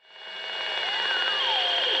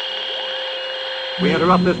We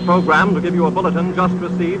interrupt this program to give you a bulletin just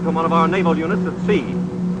received from one of our naval units at sea.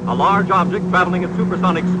 A large object traveling at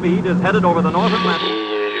supersonic speed is headed over the North Atlantic.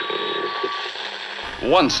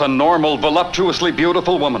 Once a normal, voluptuously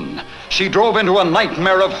beautiful woman, she drove into a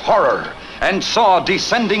nightmare of horror and saw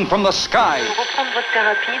descending from the sky.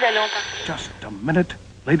 Just a minute,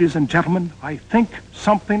 ladies and gentlemen. I think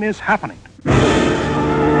something is happening.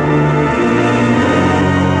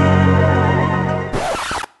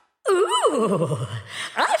 Ooh,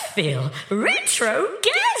 I feel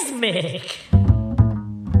retrogasmic.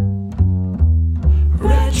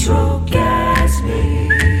 Retrogasmic.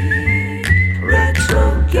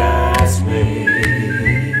 Retrogasmic.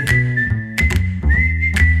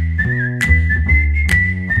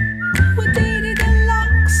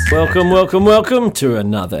 Welcome to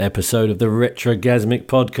another episode of the Retrogasmic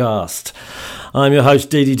podcast. I'm your host,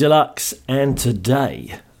 Dee Deluxe, and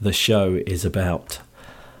today the show is about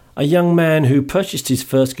a young man who purchased his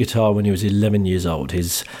first guitar when he was 11 years old.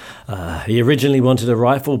 He originally wanted a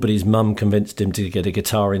rifle, but his mum convinced him to get a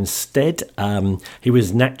guitar instead. He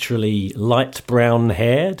was naturally light brown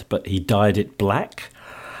haired, but he dyed it black.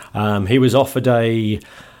 He was offered a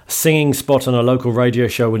singing spot on a local radio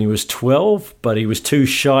show when he was 12, but he was too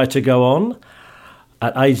shy to go on.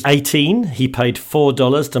 At age 18, he paid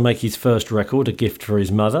 $4 to make his first record, a gift for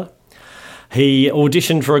his mother. He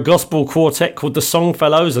auditioned for a gospel quartet called the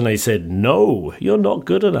Songfellows, and they said, "No, you're not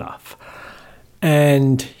good enough."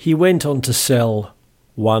 And he went on to sell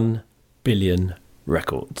 1 billion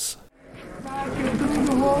records.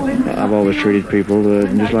 I've always treated people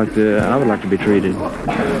just like I would like to be treated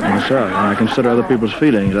myself. And I consider other people's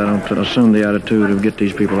feelings. I don't assume the attitude of get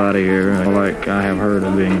these people out of here like I have heard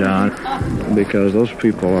of being done, because those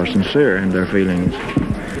people are sincere in their feelings.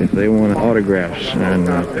 If they want autographs and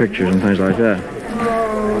pictures and things like that,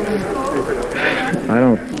 I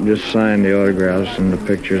don't just sign the autographs and the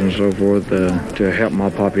pictures and so forth to help my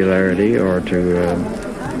popularity or to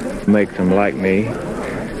make them like me.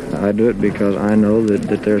 I do it because I know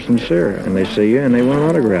that they're sincere, and they see you and they want an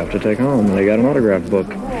autograph to take home, and they got an autograph book.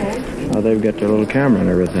 They've got their little camera and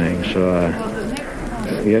everything, so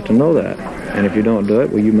you have to know that. And if you don't do it,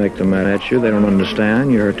 well, you make them mad at you. They don't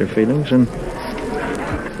understand. You hurt their feelings, and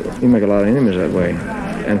you make a lot of enemies that way.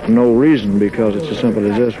 And for no reason, because it's as simple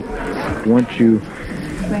as this. Once you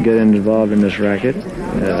get involved in this racket,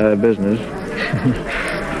 business,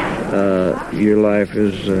 your life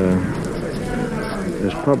is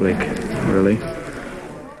public, really.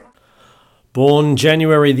 Born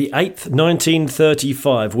January the 8th,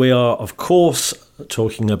 1935, we are, of course,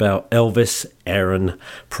 talking about Elvis Aaron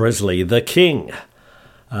Presley, the King.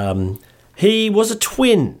 He was a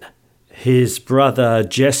twin. His brother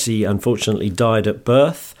Jesse unfortunately died at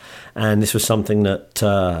birth, and this was something that,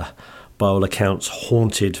 by all accounts,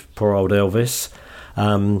 haunted poor old Elvis.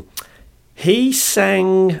 He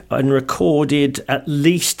sang and recorded at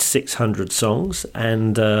least 600 songs,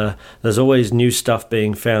 and there's always new stuff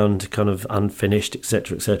being found, kind of unfinished,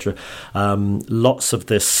 etc., etc. Lots of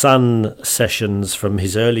the Sun sessions from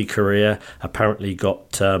his early career apparently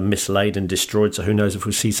got mislaid and destroyed, so who knows if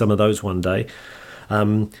we'll see some of those one day.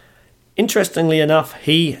 Interestingly enough,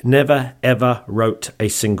 he never ever wrote a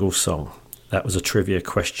single song. That was a trivia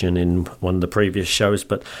question in one of the previous shows.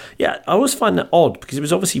 But yeah, I always find that odd because he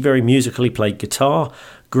was obviously very musical. He played guitar,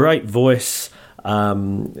 great voice.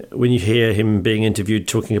 When you hear him being interviewed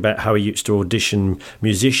talking about how he used to audition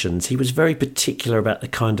musicians, he was very particular about the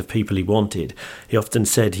kind of people he wanted. He often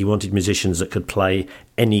said he wanted musicians that could play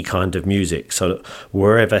any kind of music, so that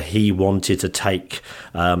wherever he wanted to take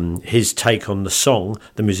his take on the song,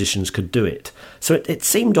 the musicians could do it. So it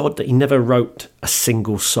seemed odd that he never wrote a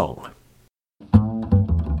single song.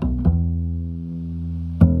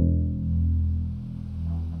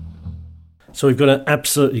 So we've got an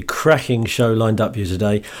absolutely cracking show lined up here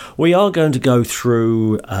today. We are going to go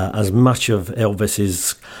through as much of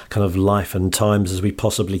Elvis's kind of life and times as we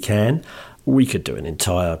possibly can. We could do an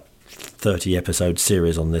entire 30-episode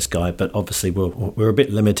series on this guy, but obviously we're a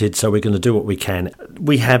bit limited, so we're going to do what we can.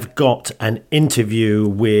 We have got an interview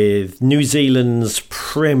with New Zealand's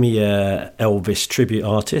premier Elvis Tribute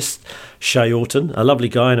artist, Che Orton, a lovely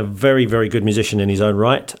guy and a very, very good musician in his own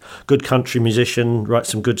right. Good country musician, writes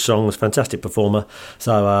some good songs, fantastic performer.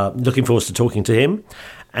 So looking forward to talking to him.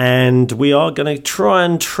 And we are going to try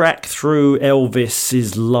and track through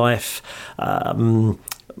Elvis's life,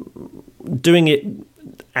 doing it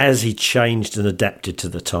as he changed and adapted to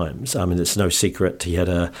the times. I mean, it's no secret he had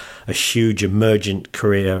a huge emergent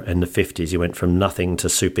career in the 50s. He went from nothing to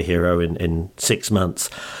superhero in 6 months.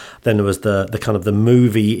 Then there was the kind of the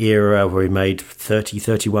movie era where he made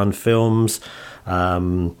 31 films.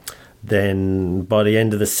 Then by the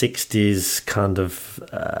end of the 60s, kind of,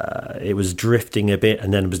 it was drifting a bit.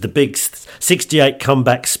 And then it was the big 68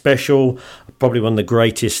 comeback special, probably one of the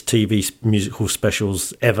greatest TV musical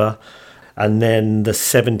specials ever. And then the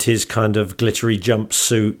 70s kind of glittery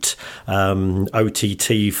jumpsuit,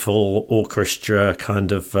 OTT full orchestra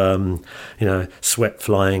kind of, sweat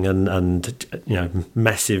flying and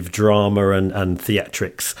massive drama and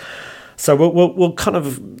theatrics. So we'll kind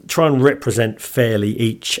of try and represent fairly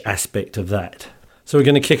each aspect of that. So we're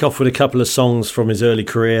going to kick off with a couple of songs from his early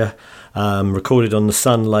career, recorded on the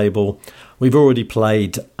Sun label. We've already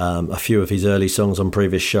played a few of his early songs on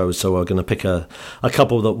previous shows, so we're going to pick a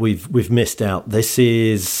couple that we've missed out. This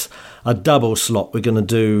is a double slot. We're going to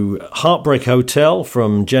do Heartbreak Hotel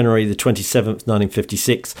from January the 27th,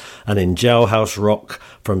 1956, and then Jailhouse Rock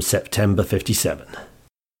from September 57.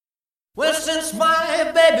 Well, since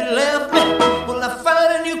my baby left me, well, I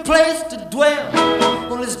found a new place to dwell.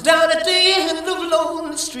 Well, it's down at the end of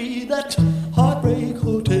Lonely Street, that Heartbreak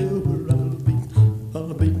Hotel where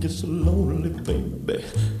I'll be just so lonely, baby.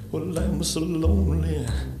 Well, I'm so lonely,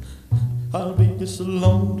 I'll be just so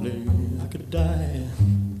lonely, I could die.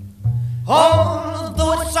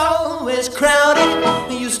 Although it's always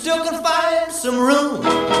crowded, you still can find some room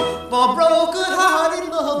for broken-hearted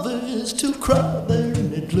lovers to cry there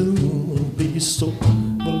in the gloom. I'll be so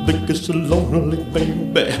lonely,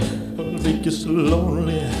 baby. I'll be so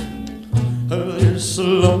lonely. They're so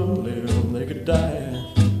lonely they could die.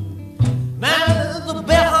 Now the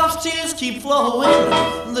bellhop's tears keep flowing,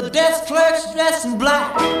 the desk clerk's dressed in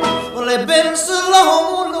black. Well, they've been so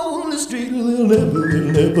long on the street, they'll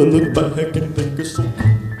never look back and think it's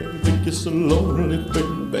so lonely,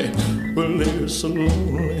 baby. Well, they're so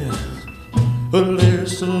lonely. Well, they're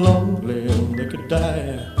so lonely they could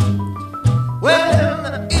die.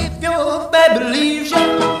 Well, if your baby leaves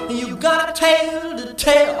you, you got a tale to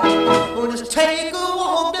tell. Well, just take a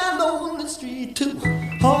walk down Lonely Street to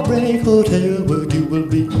Heartbreak Hotel, where you will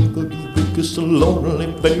be so lonely,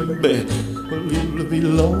 baby. Well, you'll be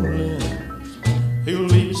lonely. You'll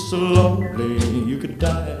be so lonely you could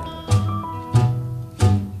die.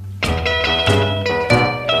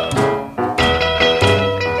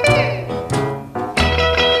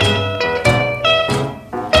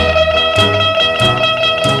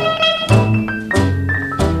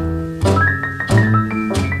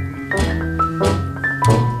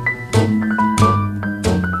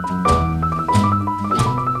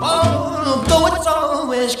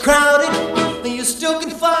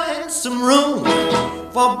 Some room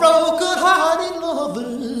for broken-hearted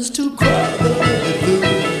lovers to cry.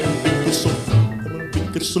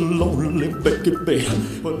 They're so lonely, baby.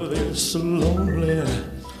 Well, they're so lonely.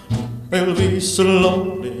 They'll be so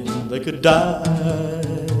lonely they could die.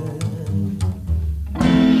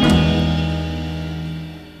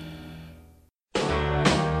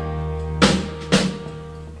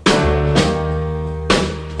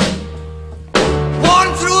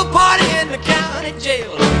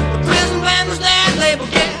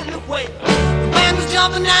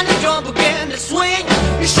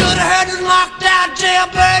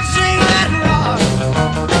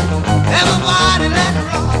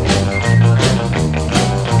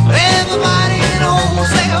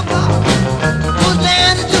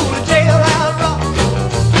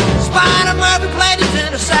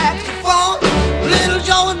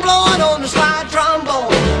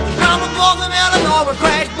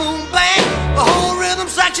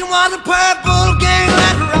 Was a purple gang,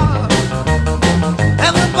 let's rock.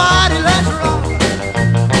 Everybody, let's rock.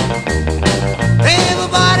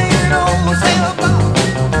 Everybody in old sailor block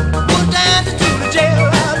was dancing to the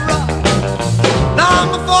jailhouse rock.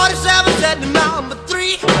 Number 47 said to number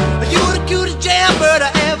 3, you're the cutest jailbird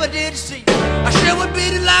I ever did see. I sure would be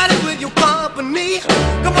delighted with your company.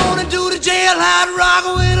 Come on and do the jailhouse rock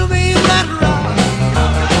with me, let's rock.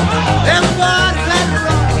 Everybody, let's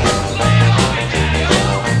rock.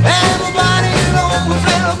 Everybody in old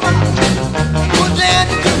sailor block was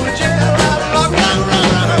dancing to the jailhouse rock, rock, rock,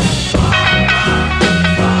 rock.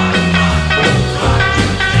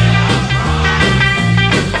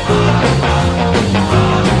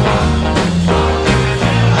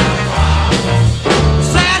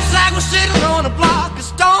 Sad sack was sitting on a block of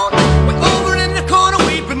stone, way over in the corner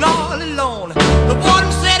weeping all alone. The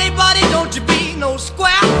warden said, hey buddy, don't you be no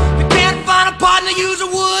square. If you can't find a partner, use a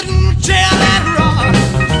wooden chair and rock.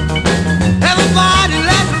 Everybody,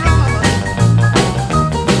 let's rock.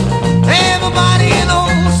 Everybody in the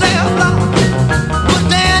old cell block was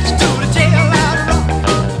dancing to the jailhouse rock.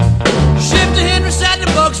 Shifter Henry said the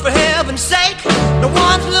bugs for heaven's sake. No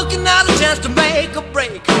one's looking out a chance to make a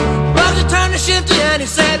break. Bugsy turned to Shifter and he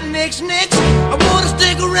said, Nix, Nix, I wanna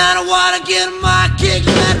stick around and watch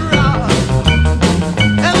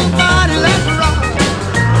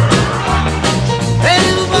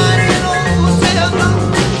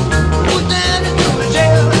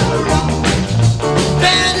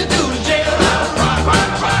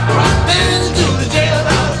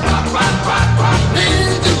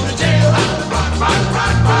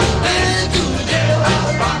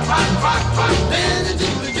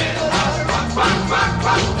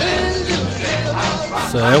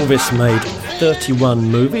So Elvis made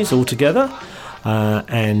 31 movies altogether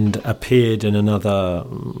and appeared in another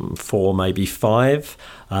 4, maybe 5.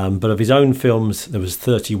 But of his own films, there was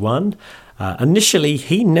 31. Initially,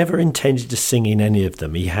 he never intended to sing in any of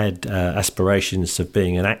them. He had aspirations of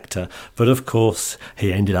being an actor, but of course,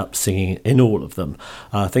 he ended up singing in all of them.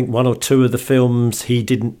 I think 1 or 2 of the films he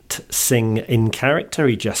didn't sing in character.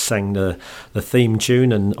 He just sang the theme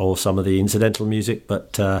tune or some of the incidental music.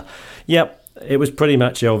 But it was pretty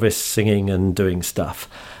much Elvis singing and doing stuff.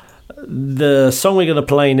 The song we're going to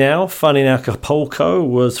play now, Fun in Acapulco,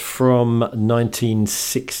 was from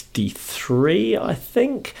 1963, I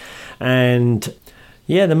think. And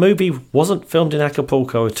yeah, the movie wasn't filmed in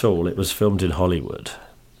Acapulco at all. It was filmed in Hollywood.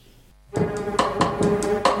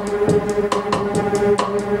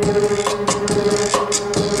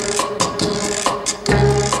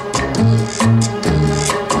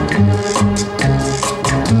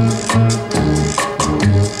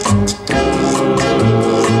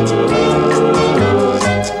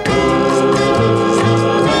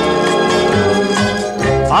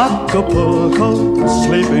 Acapulco,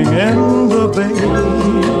 sleeping in the bay.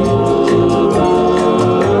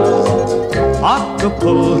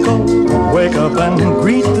 Acapulco, wake up and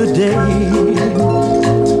greet the day.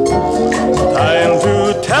 Time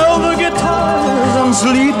to tell the guitars and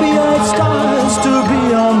sleepy-eyed stars to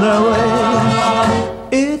be on their way.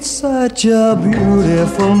 It's such a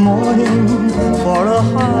beautiful morning for a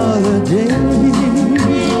holiday.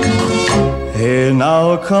 Hey,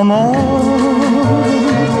 now come on,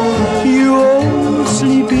 you old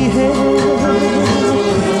sleepyhead.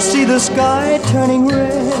 See the sky turning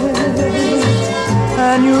red,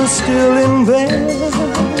 and you're still in bed.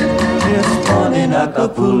 It's fun in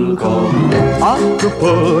Acapulco.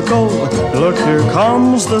 Acapulco, look, here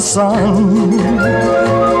comes the sun.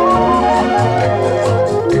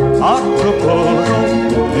 Acapulco,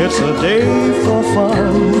 it's a day for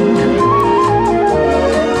fun.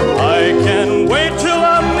 I can't wait till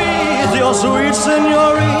I meet your sweet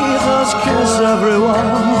senoritas, kiss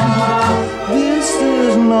everyone. This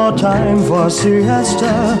is no time for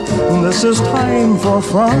siesta, this is time for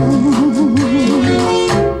fun.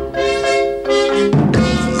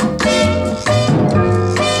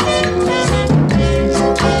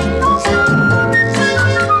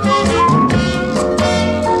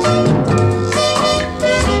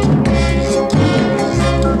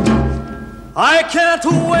 I can't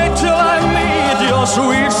wait till I meet your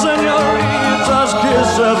sweet senoritas,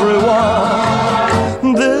 kiss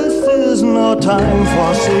everyone. This is no time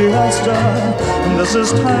for siesta, this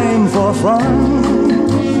is time for fun.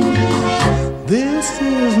 This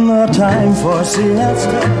is no time for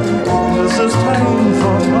siesta, this is time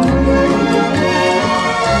for fun.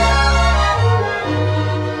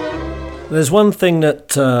 There's one thing that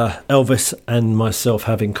Elvis and myself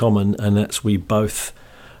have in common, and that's we both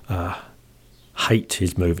hate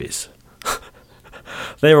his movies.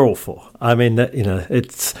 They're awful. I mean,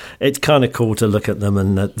 it's kind of cool to look at them,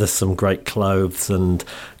 and there's some great clothes and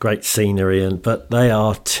great scenery, but they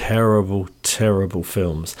are terrible, terrible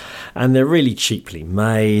films, and they're really cheaply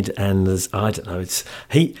made. And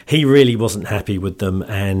he really wasn't happy with them,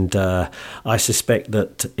 and I suspect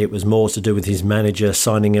that it was more to do with his manager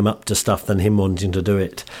signing him up to stuff than him wanting to do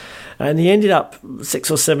it. And he ended up 6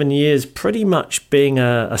 or 7 years pretty much being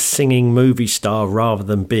a singing movie star rather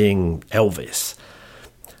than being Elvis.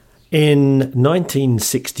 In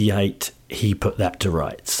 1968, he put that to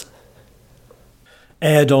rights.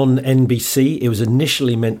 Aired on NBC, it was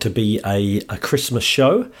initially meant to be a Christmas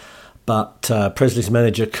show, but Presley's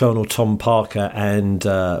manager, Colonel Tom Parker, and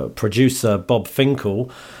producer Bob Finkel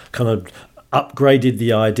kind of upgraded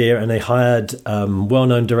the idea, and they hired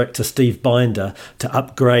well-known director Steve Binder to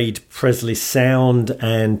upgrade Presley's sound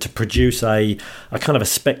and to produce a kind of a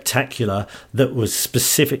spectacular that was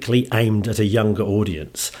specifically aimed at a younger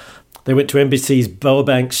audience. They went to NBC's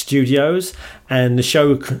Burbank studios, and the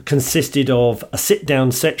show consisted of a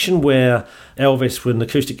sit-down section where Elvis with an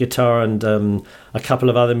acoustic guitar and a couple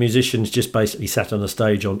of other musicians just basically sat on the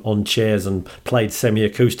stage on chairs and played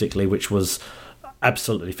semi-acoustically, which was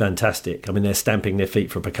absolutely fantastic. I mean, they're stamping their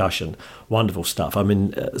feet for percussion. Wonderful stuff. I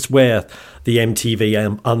mean, it's where the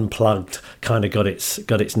MTV Unplugged kind of got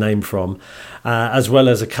its name from, as well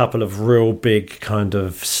as a couple of real big kind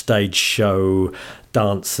of stage show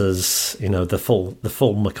dancers, the full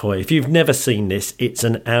McCoy. If you've never seen this, it's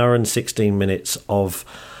an hour and 16 minutes of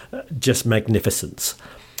just magnificence.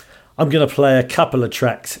 I'm going to play a couple of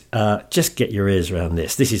tracks. Just get your ears around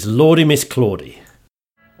this. This is Lordy Miss Claudie.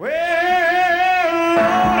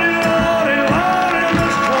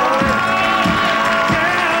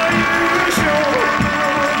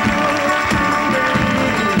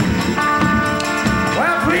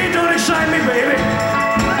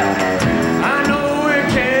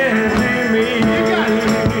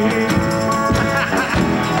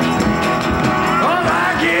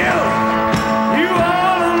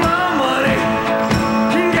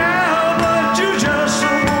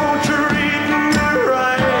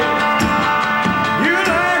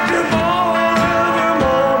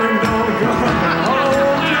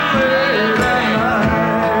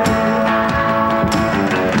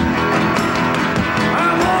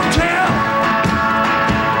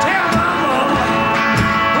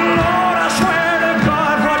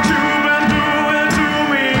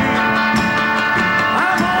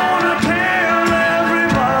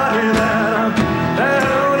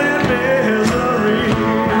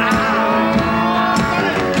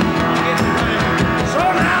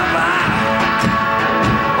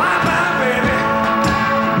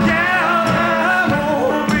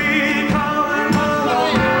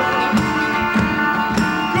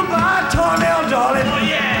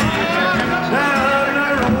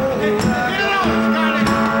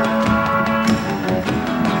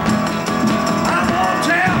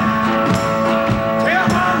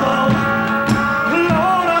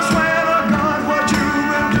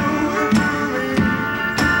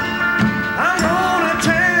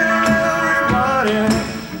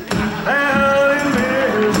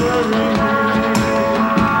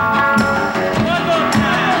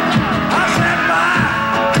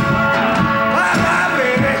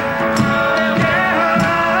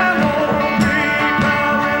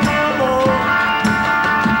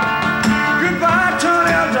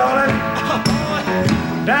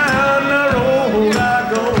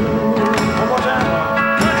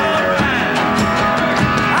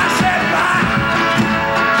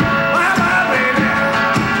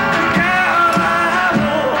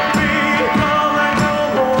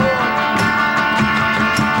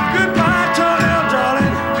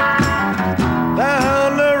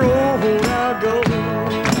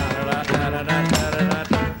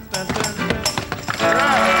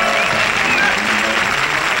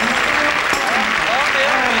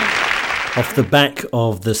 Off the back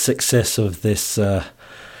of the success of this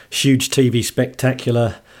huge TV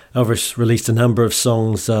spectacular, Elvis released a number of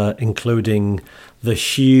songs, including the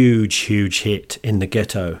huge hit In the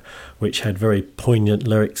Ghetto, which had very poignant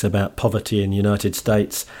lyrics about poverty in the United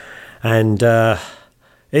States, and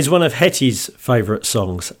is one of Hetty's favourite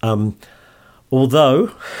songs. Although,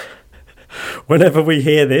 whenever we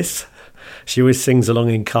hear this, she always sings along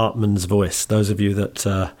in Cartman's voice. Those of you that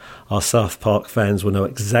are South Park fans will know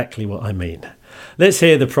exactly what I mean. Let's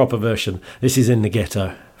hear the proper version. This is In the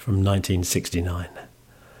Ghetto from 1969.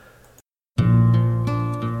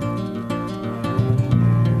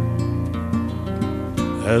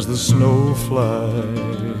 As the snow flies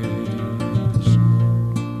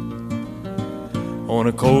on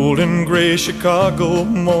a cold and gray Chicago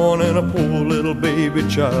morning, a poor little baby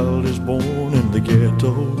child is born in the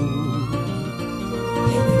ghetto.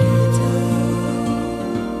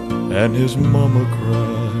 And his mama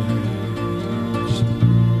cries,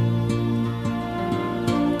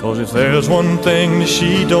 'cause if there's one thing that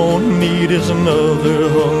she don't need, is another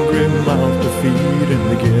hungry mouth to feed in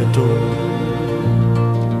the ghetto.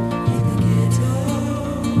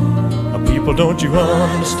 People, don't you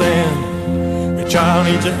understand? The child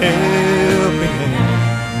needs a helping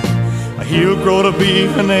hand. He'll grow to be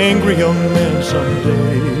an angry young man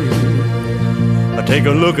someday. Take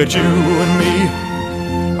a look at you and me.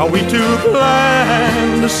 Are we too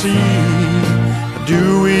blind to see?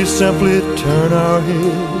 Do we simply turn our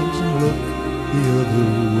heads and look the other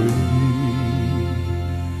way?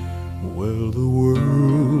 Well, the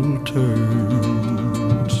world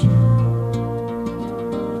turns,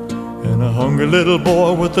 and a hungry little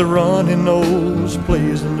boy with a runny nose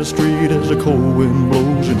plays in the street as the cold wind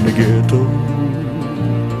blows in the ghetto.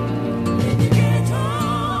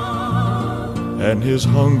 And his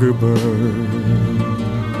hunger burns,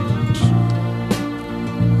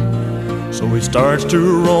 so he starts to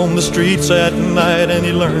roam the streets at night, and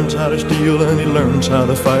he learns how to steal and he learns how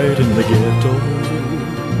to fight in the ghetto.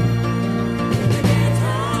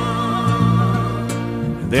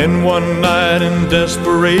 And then one night in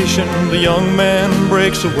desperation, the young man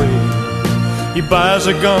breaks away. He buys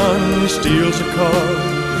a gun, he steals a car,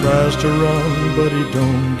 tries to run, but he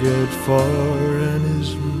don't get far, and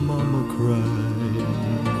his mama cries.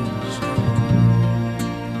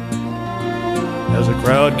 As a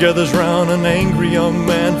crowd gathers round, an angry young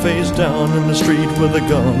man face down in the street with a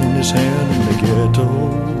gun in his hand in the ghetto.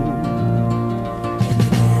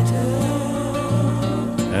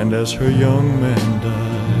 And as her young man dies,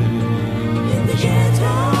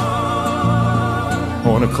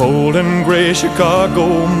 on a cold and gray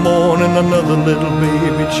Chicago morning, another little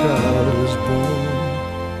baby child is born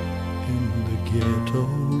in the ghetto.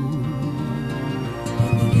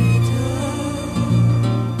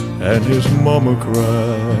 And his mama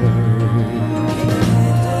cried.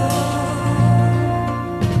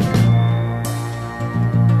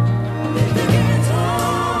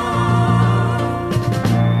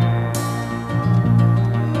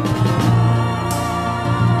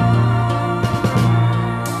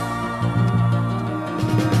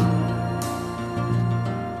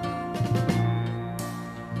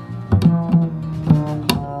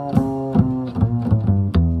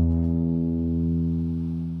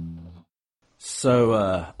 So,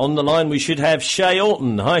 on the line we should have Che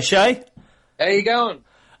Orton. Hi, Che. How you going?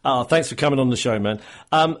 Oh, thanks for coming on the show, man.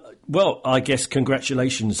 Well, I guess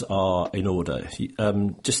congratulations are in order.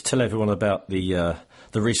 Just tell everyone about the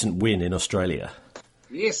recent win in Australia.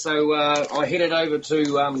 Yeah, so I headed over to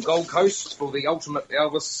Gold Coast for the Ultimate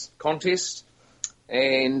Elvis contest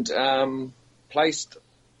and placed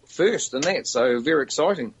first in that, so very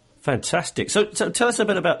exciting. Fantastic. So tell us a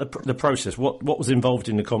bit about the process. What was involved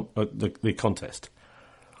in the contest?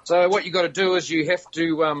 So what you got to do is you have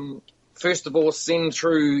to first of all send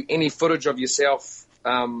through any footage of yourself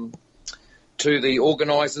to the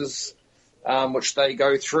organisers, which they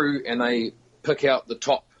go through and they pick out the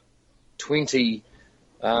top 20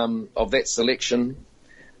 of that selection,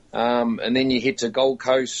 and then you head to Gold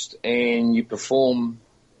Coast and you perform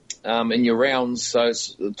in your rounds. So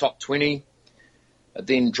it's the top 20. It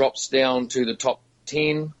then drops down to the top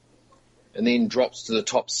 10, and then drops to the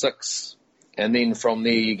top 6, and then from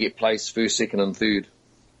there you get placed first, second, and third.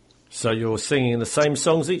 So you're singing the same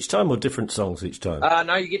songs each time, or different songs each time?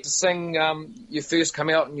 No, you get to sing. You first come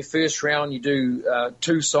out in your first round, you do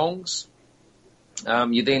 2 songs.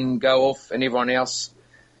 You then go off, and everyone else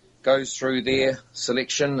goes through their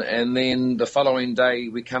selection, and then the following day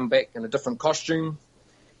we come back in a different costume,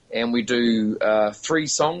 and we do 3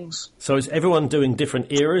 songs. So is everyone doing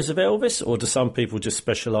different eras of Elvis, or do some people just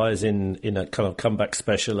specialise in a kind of comeback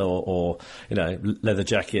special or leather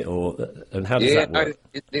jacket, and how does that work?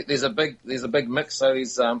 There's a big mix. So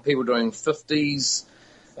there's people doing 50s,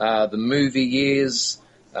 the movie years,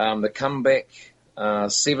 the comeback,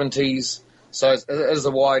 70s. So it is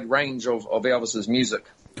a wide range of Elvis's music.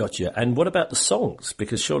 Gotcha. And what about the songs?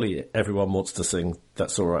 Because surely everyone wants to sing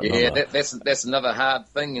That's All Right, Yeah, Mama. that's another hard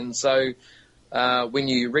thing. And so when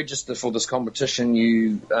you register for this competition,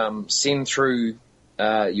 you send through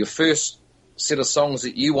your first set of songs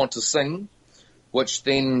that you want to sing, which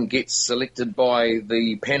then gets selected by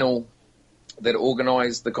the panel that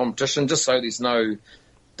organised the competition, just so there's no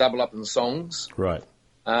double up in songs. Right.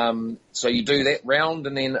 So you do that round,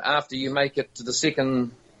 and then after you make it to the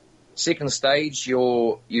second stage,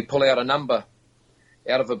 you pull out a number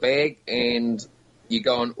out of a bag, and you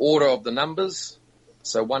go in order of the numbers,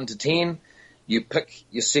 so 1 to 10. You pick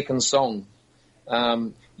your second song.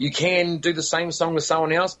 You can do the same song as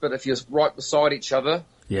someone else, but if you're right beside each other,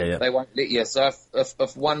 they won't let you. So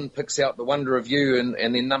if one picks out The Wonder of You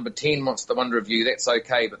and then number 10 wants The Wonder of You, that's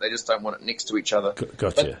okay, but they just don't want it next to each other.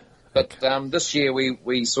 Gotcha. But this year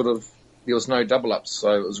we sort of, there was no double ups,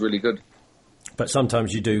 so it was really good. But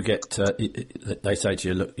sometimes you do get, they say to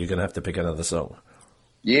you, look, you're going to have to pick another song.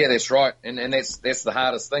 Yeah, that's right, and that's the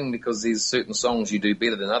hardest thing, because there's certain songs you do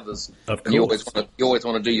better than others. Of course. You always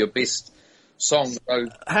want to do your best song. So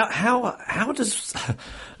how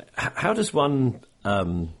does one?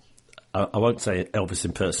 I won't say Elvis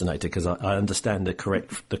impersonator, because I understand the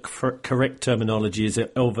correct terminology is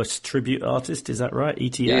Elvis Tribute artist. Is that right?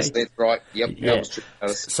 ETA. Yes, that's right. Yep. Yeah. Elvis Tribute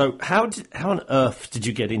artist. So how on earth did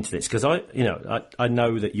you get into this? Because I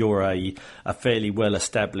know that you're a fairly well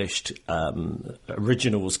established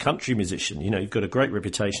originals country musician. You've got a great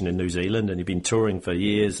reputation in New Zealand, and you've been touring for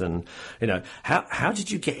years. And how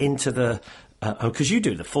did you get into the? Because you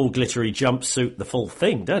do the full glittery jumpsuit, the full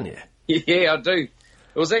thing, don't you? Yeah, I do.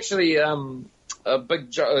 It was actually a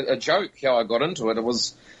joke how I got into it.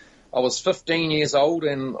 I was 15 years old,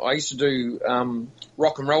 and I used to do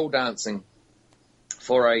rock and roll dancing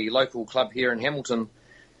for a local club here in Hamilton,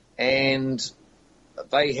 and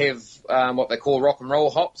they have what they call rock and roll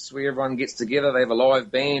hops, where everyone gets together. They have a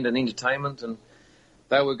live band and entertainment, and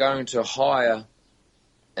they were going to hire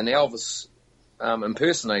an Elvis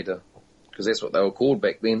impersonator, because that's what they were called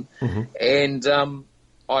back then. Mm-hmm. And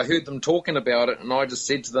I heard them talking about it, and I just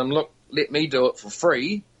said to them, look, let me do it for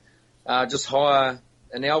free. Just hire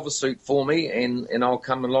an Elvis suit for me, and I'll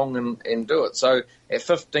come along and do it. So at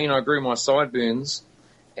 15, I grew my sideburns.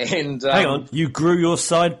 And hang on, you grew your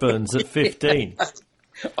sideburns at 15?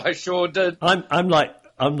 I sure did. I'm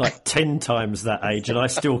like 10 times that age, and I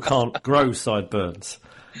still can't grow sideburns.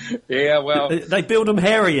 Yeah, well, they build them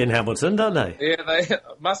hairy in Hamilton, don't they? Yeah, they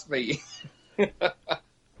must be.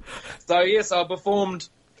 So yes, I performed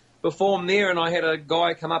there, and I had a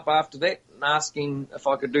guy come up after that and asking if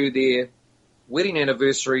I could do their wedding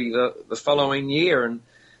anniversary the following year,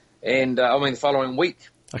 and the following week.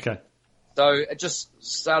 Okay. So it just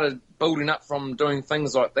started building up from doing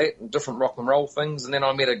things like that and different rock and roll things, and then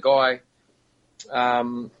I met a guy by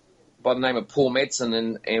the name of Paul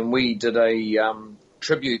Madsen, and we did a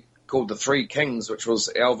tribute called The Three Kings, which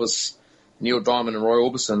was Elvis, Neil Diamond and Roy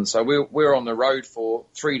Orbison. So we were on the road for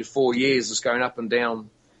 3 to 4 years, just going up and down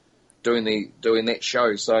doing that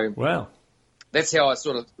show. So wow, that's how I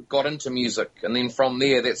sort of got into music. And then from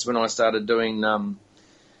there, that's when I started doing,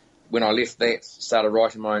 when I left that, started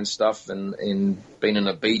writing my own stuff and been in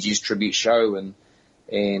a Bee Gees tribute show and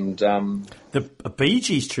a Bee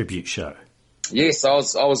Gees tribute show. Yes, I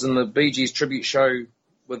was in the Bee Gees tribute show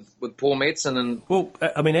with Paul Madsen. And well,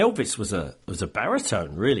 I mean, Elvis was a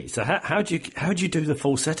baritone, really. So how'd you do the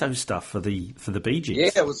falsetto stuff for the Bee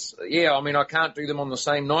Gees? Yeah, I mean, I can't do them on the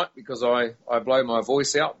same night because I blow my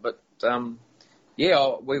voice out. But I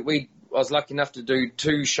was lucky enough to do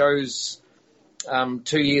 2 shows 2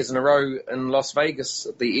 years in a row in Las Vegas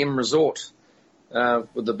at the M Resort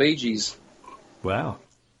with the Bee Gees. Wow.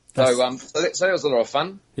 So that was a lot of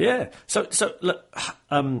fun. Yeah. So look,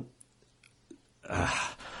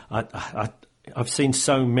 I've seen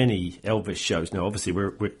so many Elvis shows now. Obviously,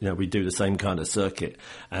 we do the same kind of circuit,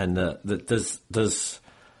 and there's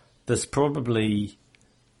probably,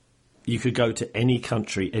 you could go to any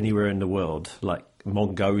country anywhere in the world, like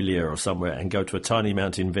Mongolia or somewhere, and go to a tiny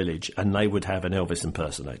mountain village, and they would have an Elvis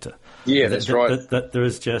impersonator. Yeah, that's right. That there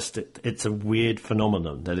is just, it's a weird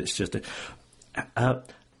phenomenon that it's just.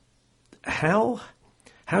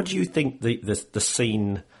 How do you think the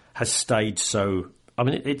scene has stayed so I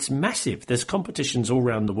mean, it's massive. There's competitions all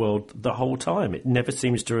around the world the whole time. It never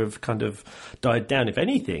seems to have kind of died down. If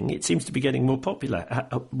anything, it seems to be getting more popular.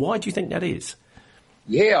 Why do you think that is?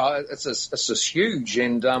 Yeah, it's just huge,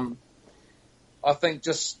 and I think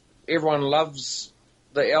just everyone loves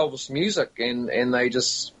the Elvis music, and they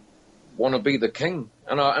just want to be the king,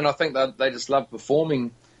 and I think that they just love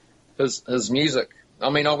performing his music. I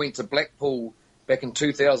mean, I went to Blackpool back in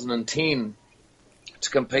 2010 to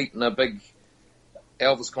compete in a big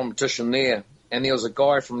Elvis competition there, and there was a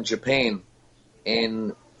guy from Japan,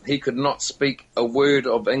 and he could not speak a word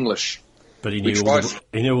of English. But he knew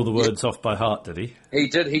all the words off by heart, did he? He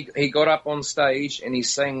did. He got up on stage and he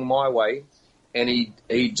sang My Way, and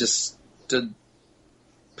he just did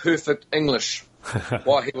perfect English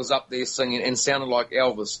while he was up there singing, and sounded like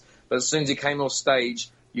Elvis. But as soon as he came off stage,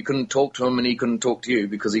 you couldn't talk to him and he couldn't talk to you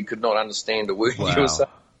because he could not understand a word you were saying.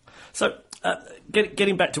 So,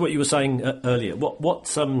 getting back to what you were saying earlier,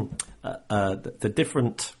 what's the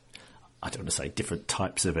different... I don't want to say different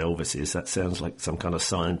types of Elvises. That sounds like some kind of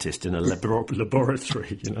scientist in a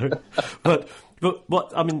laboratory, you know. But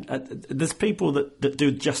what I mean, there's people that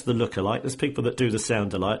do just the look alike. There's people that do the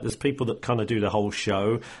sound alike. There's people that kind of do the whole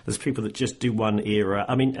show. There's people that just do one era.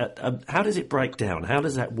 I mean, how does it break down? How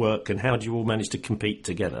does that work? And how do you all manage to compete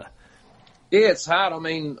together? Yeah, it's hard. I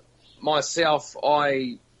mean, myself,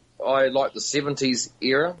 I like the 70s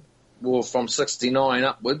era, well, from 69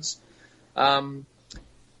 upwards.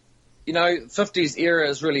 You know, 50s era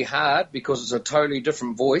is really hard because it's a totally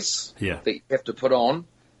different voice that you have to put on.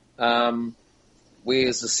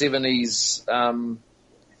 Whereas the 70s,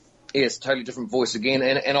 it's a totally different voice again.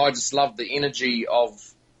 And I just love the energy of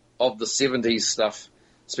the 70s stuff,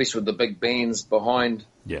 especially with the big bands behind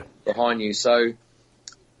you. So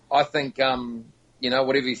I think, you know,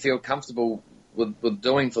 whatever you feel comfortable with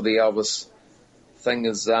doing for the Elvis thing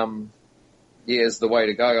is... is the way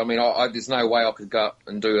to go. I mean, there's no way I could go up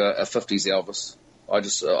and do a 50s Elvis.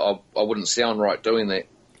 I wouldn't sound right doing that.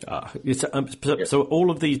 So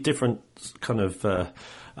all of these different kind of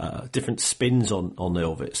different spins on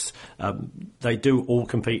Elvis, they do all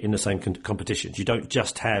compete in the same competitions. You don't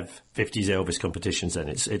just have 50s Elvis competitions then.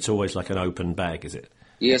 It's always like an open bag, is it?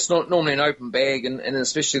 Yeah, it's not normally an open bag, and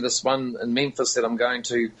especially this one in Memphis that I'm going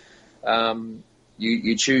to,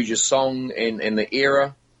 you choose your song and the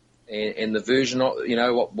era, and the version, you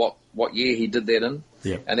know, what year he did that in.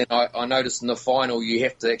 Yeah. And then I noticed in the final you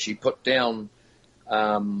have to actually put down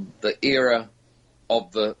the era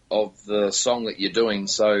of the song that you're doing.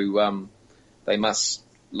 So they must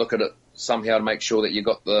look at it somehow to make sure that you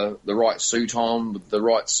got the right suit on with the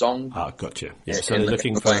right song. Ah, gotcha. Yeah, so they're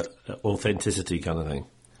looking for authenticity kind of thing.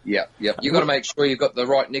 Yeah. You've got to make sure you've got the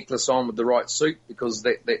right necklace on with the right suit, because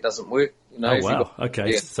that doesn't work. You know, oh, wow.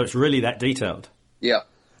 Okay, so it's really that detailed. Yeah.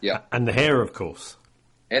 Yeah, and the hair, of course.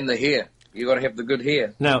 And the hair. You got to have the good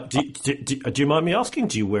hair. Now, do you mind me asking?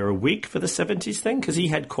 Do you wear a wig for the 70s thing? Because he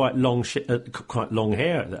had quite long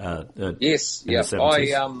hair. Yes, yeah.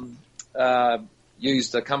 I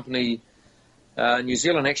used a company in New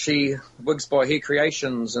Zealand, actually, Wigs by Hair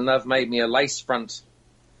Creations, and they've made me a lace front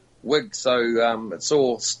wig, so it's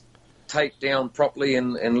all taped down properly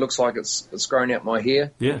and looks like it's growing out my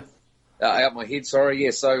hair. Yeah, out my head. Sorry. Yeah.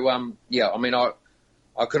 So I mean,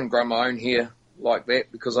 I couldn't grow my own hair like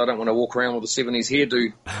that because I don't want to walk around with a 70s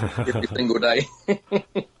hairdo every single day.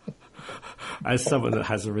 As someone that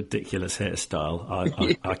has a ridiculous hairstyle,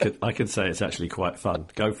 I could say it's actually quite fun.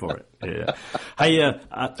 Go for it. Yeah. Hey,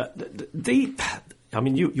 I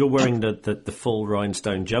mean, you're wearing the full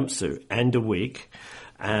rhinestone jumpsuit and a wig.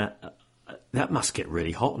 That must get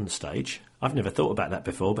really hot on stage. I've never thought about that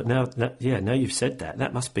before, but now you've said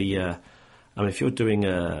that must be. I mean, if you're doing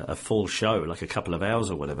a full show, like a couple of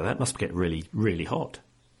hours or whatever, that must get really, really hot.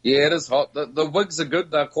 Yeah, it is hot. The wigs are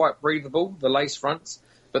good. They're quite breathable, the lace fronts.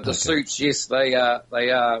 But the suits, yes, they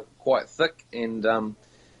are quite thick. And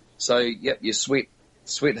so, yep, you sweat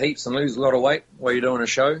heaps and lose a lot of weight while you're doing a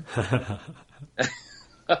show.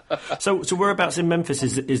 So whereabouts in Memphis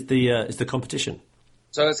is the competition?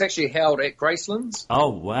 So it's actually held at Gracelands. Oh,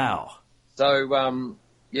 wow. So,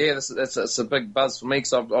 it's a big buzz for me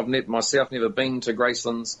because I've myself never been to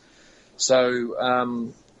Gracelands.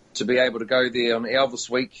 So to be able to go there on Elvis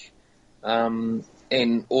Week and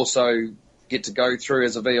also get to go through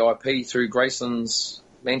as a VIP through Gracelands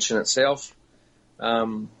Mansion itself.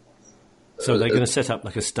 So they're going to set up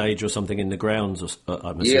like a stage or something in the grounds?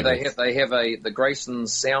 I'm assuming. Yeah, they have the Gracelands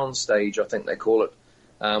sound stage, I think they call it,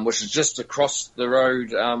 which is just across the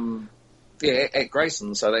road at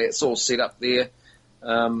Gracelands. So it's all set up there.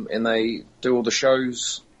 And they do all the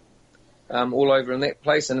shows all over in that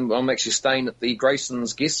place, and I'm actually staying at the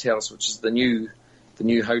Gracelands Guest House, which is the new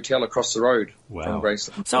new hotel across the road Wow. from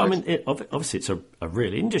Gracelands. So, I mean, obviously it's a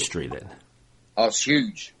real industry then. Oh, it's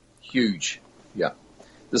huge. Yeah.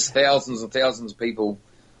 There's thousands and thousands of people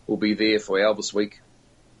will be there for Elvis Week.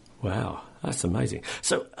 Wow, that's amazing.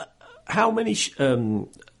 So, how many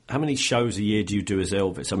shows a year do you do as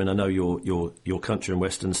Elvis? I mean, I know your country and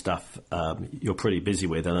western stuff you're pretty busy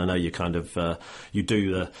with, and I know you kind of you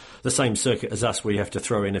do the same circuit as us, where you have to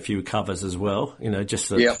throw in a few covers as well. You know, just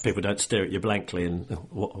so people don't stare at you blankly and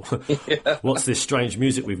what's this strange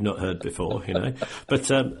music we've not heard before? You know, but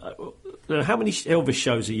how many Elvis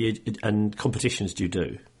shows a year and competitions do you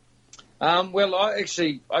do? Well, I used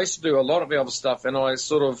to do a lot of Elvis stuff, and I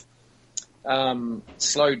sort of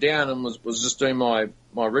slowed down and was just doing my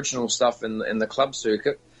original stuff in the club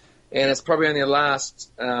circuit. And it's probably only the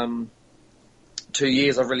last 2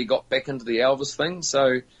 years I've really got back into the Elvis thing.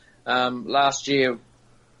 So last year,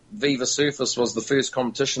 Viva Surface was the first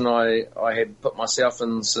competition I had put myself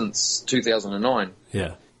in since 2009.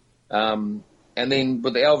 Yeah. And then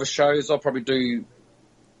with the Elvis shows, I'll probably do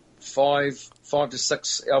five to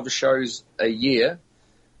six Elvis shows a year.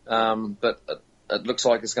 But it looks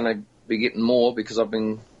like it's going to be getting more, because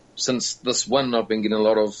since this win, I've been getting a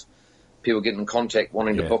lot of people getting in contact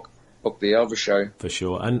wanting to book the Elvis show. For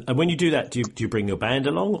sure. And when you do that, do you bring your band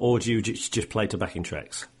along, or do you just play to backing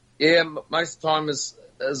tracks? Yeah, most of the time is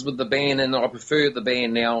with the band, and I prefer the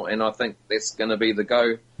band now, and I think that's going to be the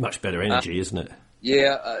go. Much better energy, isn't it?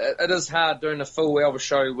 Yeah, it is hard doing a full Elvis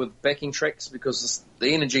show with backing tracks, because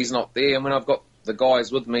the energy's not there, and when I've got the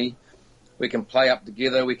guys with me, we can play up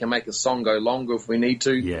together, we can make a song go longer if we need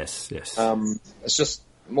to. Yes. It's just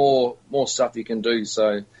more stuff you can do,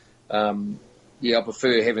 so I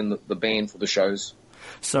prefer having the band for the shows.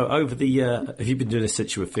 So over the have you been doing this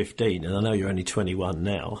since you were 15, and I know you're only 21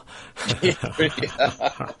 now.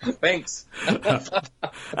 Thanks.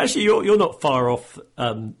 Actually, you're not far off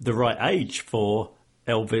the right age for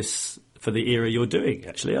Elvis, for the era you're doing,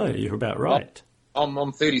 actually, are you? You're about right.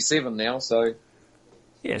 I'm 37 now, so...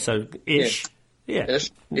 Yeah, so ish. Yeah.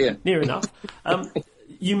 Ish, yeah. Near enough.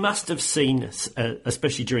 You must have seen,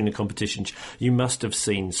 especially during the competitions, you must have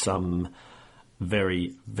seen some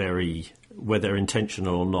very, very, whether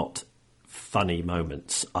intentional or not, funny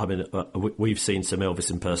moments. I mean, we've seen some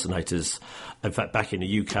Elvis impersonators. In fact, back in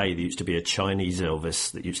the UK, there used to be a Chinese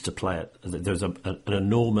Elvis that used to play it. There was an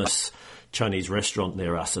enormous Chinese restaurant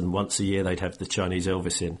near us, and once a year they'd have the Chinese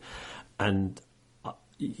Elvis in. And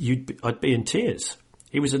I'd be in tears.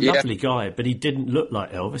 He was a lovely guy, but he didn't look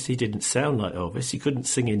like Elvis. He didn't sound like Elvis. He couldn't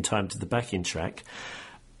sing in time to the backing track.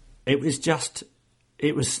 It was just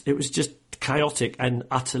chaotic and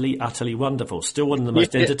utterly, utterly wonderful. Still one of the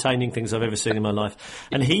most entertaining things I've ever seen in my life.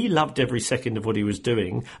 And he loved every second of what he was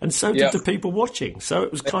doing, and so did the people watching. So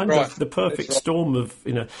it was kind of the perfect storm of,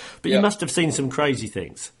 you know. But you must have seen some crazy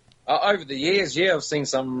things. Over the years, I've seen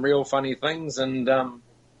some real funny things, and I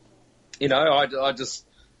just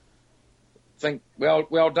think,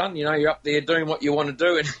 well done. You know, you're up there doing what you want to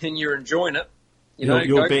do, and you're enjoying it.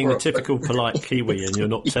 You're being a typical polite Kiwi, and you're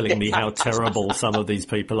not telling me how terrible some of these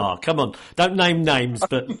people are. Come on, don't name names,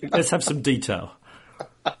 but let's have some detail.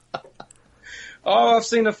 Oh, I've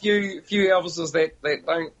seen a few Elvises that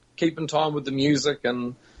don't keep in time with the music,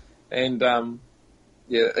 and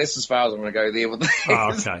that's as far as I'm going to go there with that.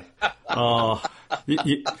 Oh, okay. Oh,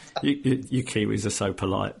 you Kiwis are so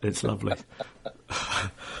polite. It's lovely.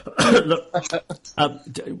 Look,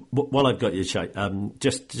 while I've got you, Che,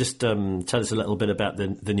 just tell us a little bit about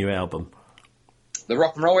the new album. The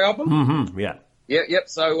rock and roll album? Mm-hmm, yeah. Yep.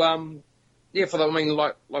 So,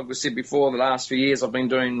 like we said before, the last few years I've been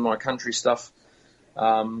doing my country stuff.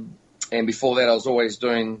 And before that I was always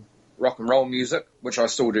doing rock and roll music, which I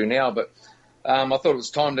still do now, but I thought it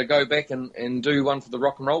was time to go back and do one for the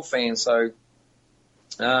rock and roll fans. So,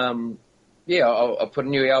 I'll put a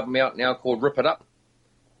new album out now called Rip It Up.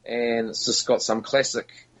 And it's just got some classic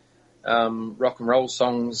rock and roll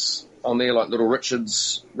songs on there, like Little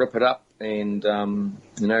Richard's Rip It Up and,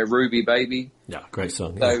 Ruby Baby. Yeah, great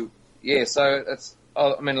song. So it's, I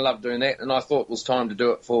love doing that, and I thought it was time to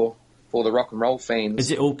do it for the rock and roll fans. Is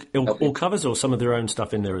it all covers or some of their own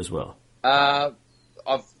stuff in there as well? I've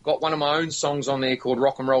got one of my own songs on there called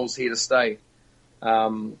Rock and Roll's Here to Stay,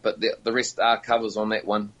 but the rest are covers on that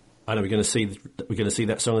one. And are we going to see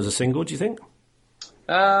that song as a single, do you think?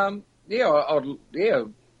 Might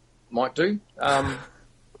do.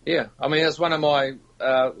 It's one of my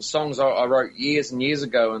songs I wrote years and years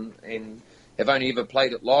ago, and have only ever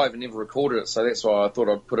played it live and never recorded it, so that's why I thought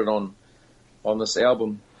I'd put it on this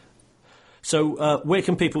album. So where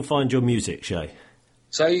can people find your music, Che?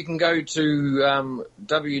 So you can go to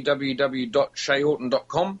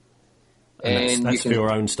www.cheorton.com, And that's for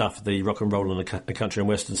your own stuff, the rock and roll and the country and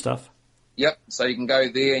western stuff? Yep, so you can go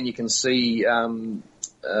there and you can see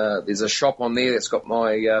there's a shop on there that's got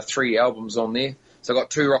my 3 albums on there. So I've got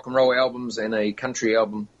 2 rock and roll albums and a country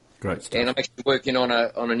album. Great stuff. And I'm actually working on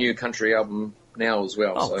a new country album now as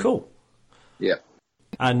well. Oh, cool. Yeah.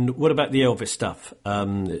 And what about the Elvis stuff?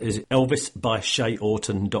 Is it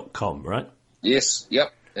elvisbycheorton.com, right? Yes,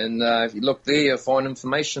 yep. And if you look there, you'll find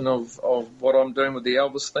information of what I'm doing with the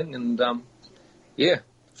Elvis thing. And,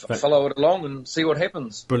 follow it along and see what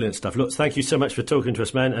happens. Brilliant stuff. Look, thank you so much for talking to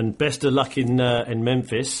us, man, and best of luck in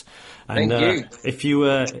Memphis. And, thank you. If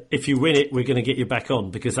you win it, we're going to get you back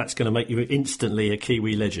on, because that's going to make you instantly a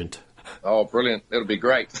Kiwi legend. Oh, brilliant. That'll be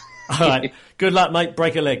great. All right. Good luck, mate.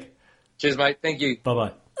 Break a leg. Cheers, mate. Thank you.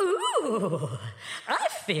 Bye-bye. Ooh, I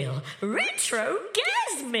feel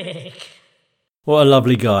retro-gasmic. What a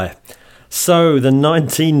lovely guy. So, the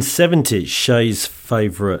 1970s, Che's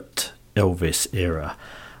favourite Elvis era.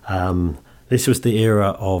 This was the era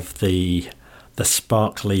of the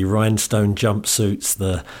sparkly rhinestone jumpsuits,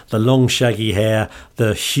 the long shaggy hair,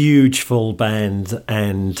 the huge full band,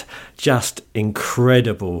 and just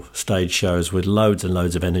incredible stage shows with loads and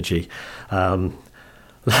loads of energy.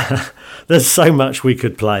 There's so much we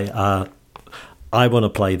could play. I want to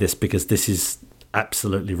play this because this is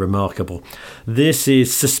absolutely remarkable. This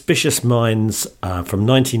is Suspicious Minds from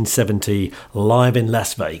 1970, live in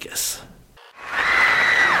Las Vegas.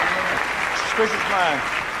 Suspicious Minds.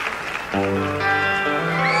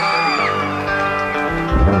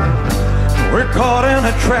 We're caught in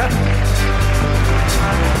a trap.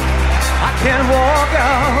 I can't walk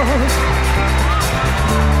out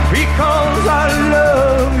because I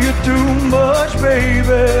love you too much,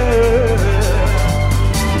 baby.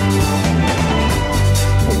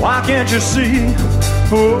 Why can't you see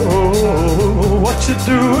what you're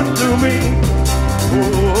doing to me?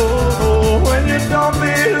 When you don't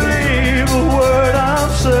believe a word I'm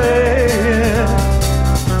saying.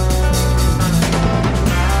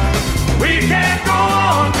 We can't go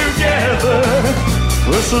on together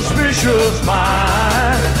with suspicious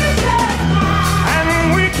minds,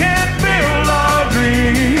 and we can't build our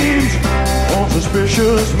dreams on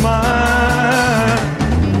suspicious minds.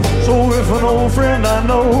 So if an old friend I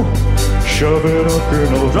know shove it up your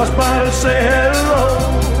nose just by to say hello,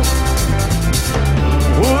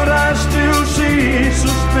 would I still see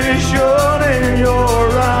suspicion in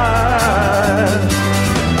your eyes?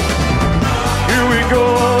 Here we go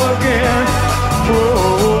again,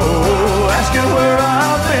 asking where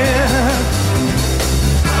I've been.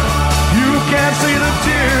 You can't see the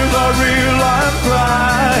tears I real I'm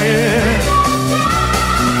crying.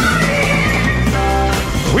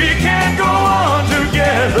 We can't go on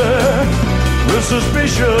together with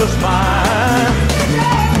suspicious minds,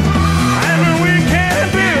 and we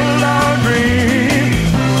can't build our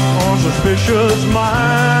dreams on suspicious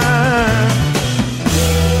minds.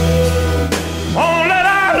 Won't let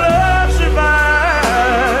our love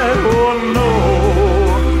survive, oh no.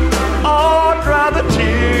 Oh, dry the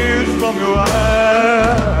tears from your eyes.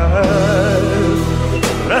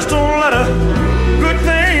 Let's don't let a good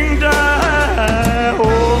thing die,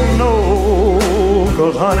 oh no.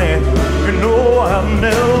 'Cause honey, you know I've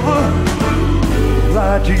never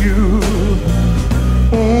lied to you.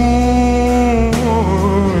 Ooh,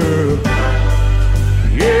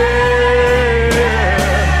 yeah.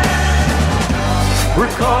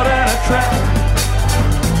 We're caught in a trap.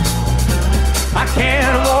 I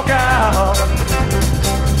can't walk out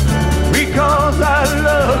because I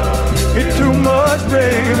love you too much,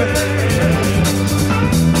 baby.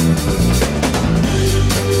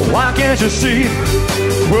 Why can't you see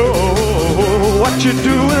what you're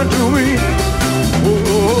doing to me?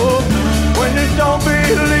 When you don't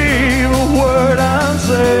believe a word I'm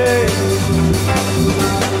saying.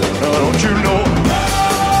 Don't you know?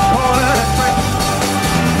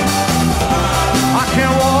 I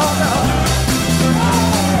can't walk out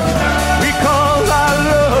because I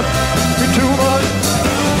love you too much.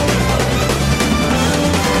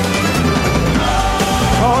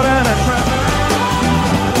 Caught in a trap.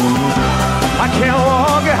 I can't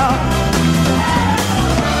walk out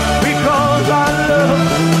because I love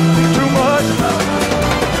you too much.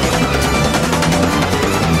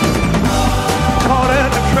 Caught in a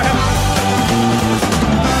trap.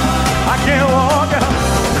 I can't walk out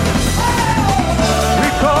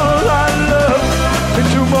because I love you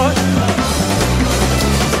too much.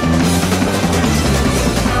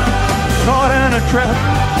 Caught in a trap.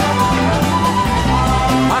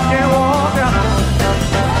 I can't walk out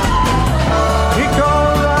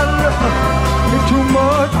because I love you too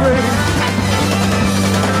much, baby.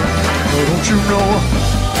 Don't you know?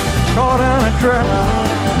 Caught in down a track.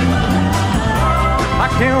 I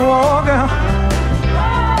can't walk out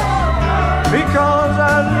because I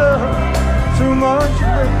love too much.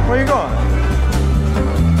 Where you going?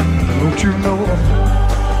 Don't you know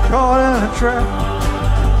I'm caught in a trap?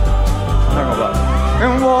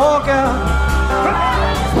 And walk out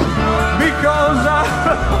because I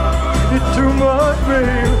love it too much,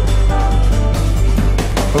 baby.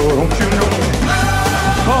 Oh, don't you know I'm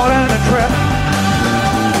caught in a trap?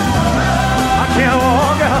 I can't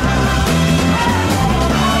walk out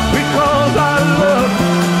because I love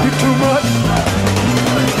you too much.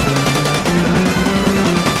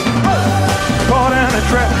 Caught in a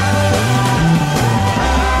trap.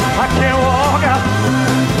 I can't walk out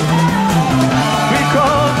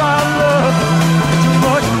because I love you too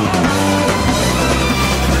much.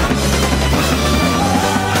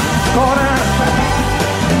 Caught in a trap.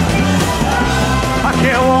 I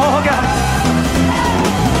can't walk out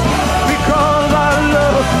because I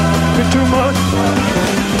love you too much.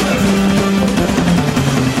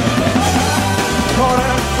 Caught in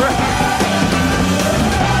a trap.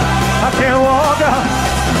 I can't walk out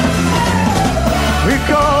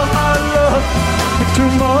because I love you too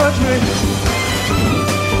much, baby.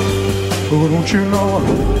 Oh, don't you know I'm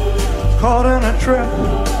caught in a trap?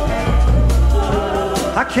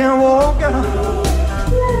 I can't walk out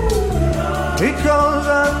because I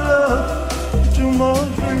love you too much,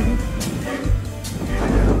 baby.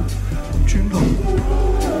 Don't you know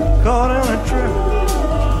I'm caught in a trap?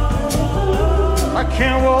 I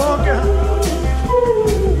can't walk out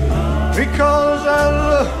because I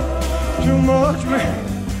love too much, man.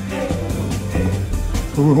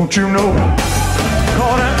 Oh, don't you know?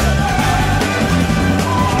 Caught in.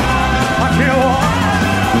 I can't walk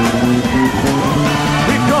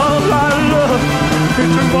because I love you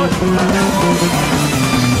too much.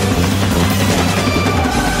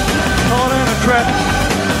 Caught in a trap.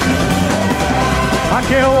 I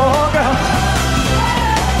can't walk out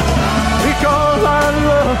because I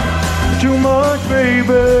love too much,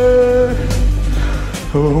 baby.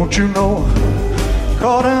 Oh, don't you know?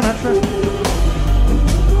 Caught in a trap.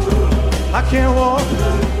 I can't walk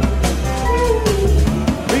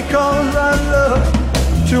because I love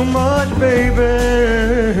too much, baby.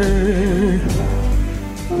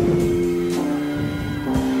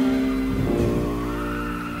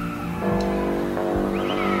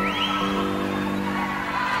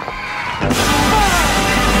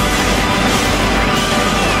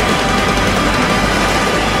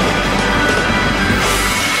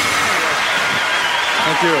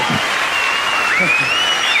 Thank you.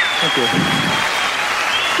 Thank you.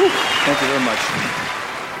 Thank you very much.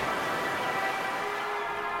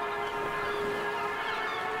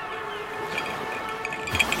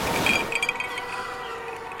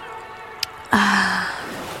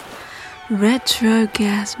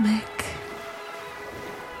 Retrogasmic.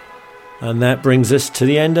 And that brings us to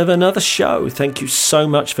the end of another show. Thank you so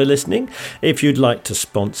much for listening. If you'd like to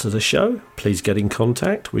sponsor the show, please get in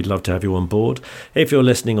contact. We'd love to have you on board. If you're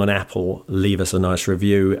listening on Apple, leave us a nice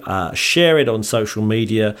review. Share it on social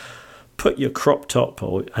media. Put your crop top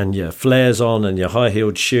and your flares on and your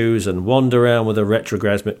high-heeled shoes and wander around with a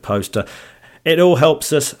Retrogasmic poster. It all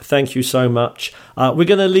helps us. Thank you so much. We're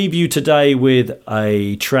going to leave you today with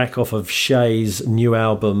a track off of Che's new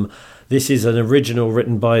album. This is an original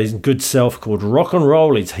written by his good self called Rock and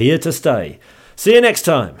Roll Is Here to Stay. See you next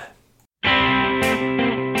time.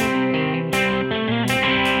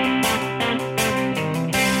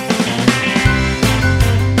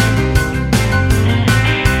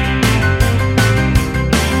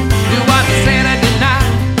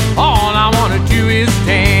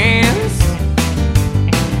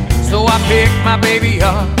 Picked my baby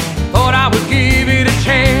up, thought I would give it a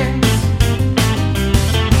chance.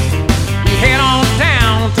 We head on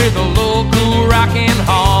down to the local rockin'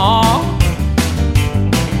 hall.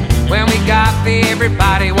 When we got there,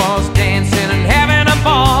 everybody was dancing and having a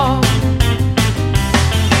ball.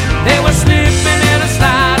 They were slipping and a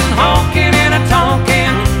sliding, honking and a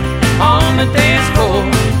tonking on the dance floor.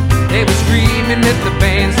 They were screaming at the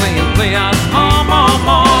band, saying, play us more, more,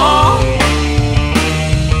 more.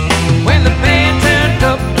 When the band turned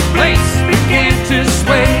up, the place began to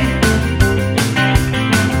sway.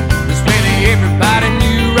 That's when everybody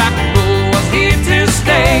knew rock and roll was here to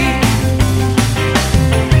stay.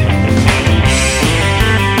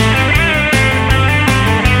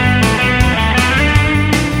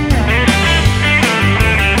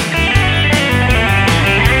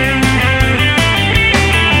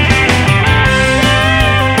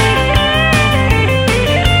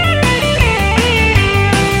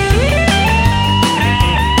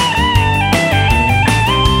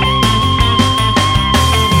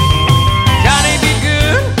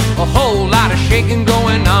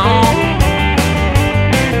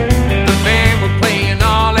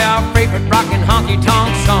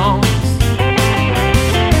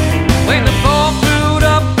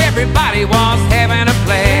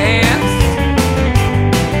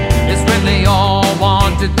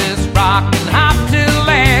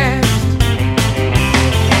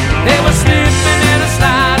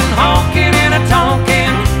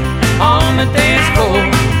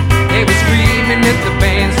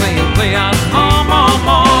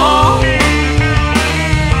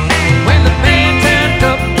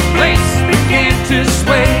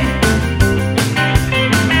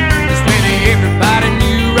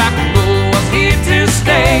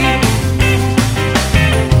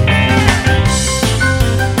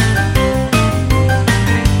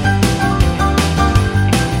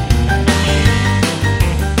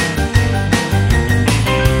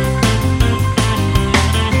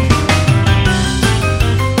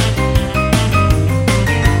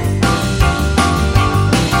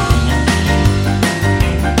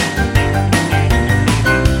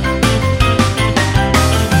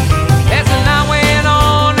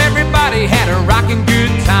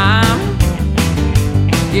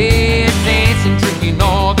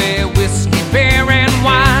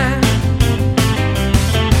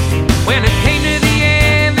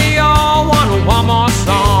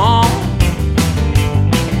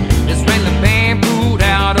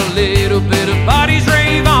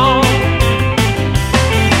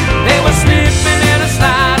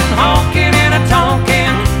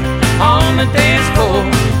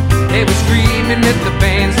 They were screaming at the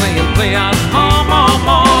band's laying play us on.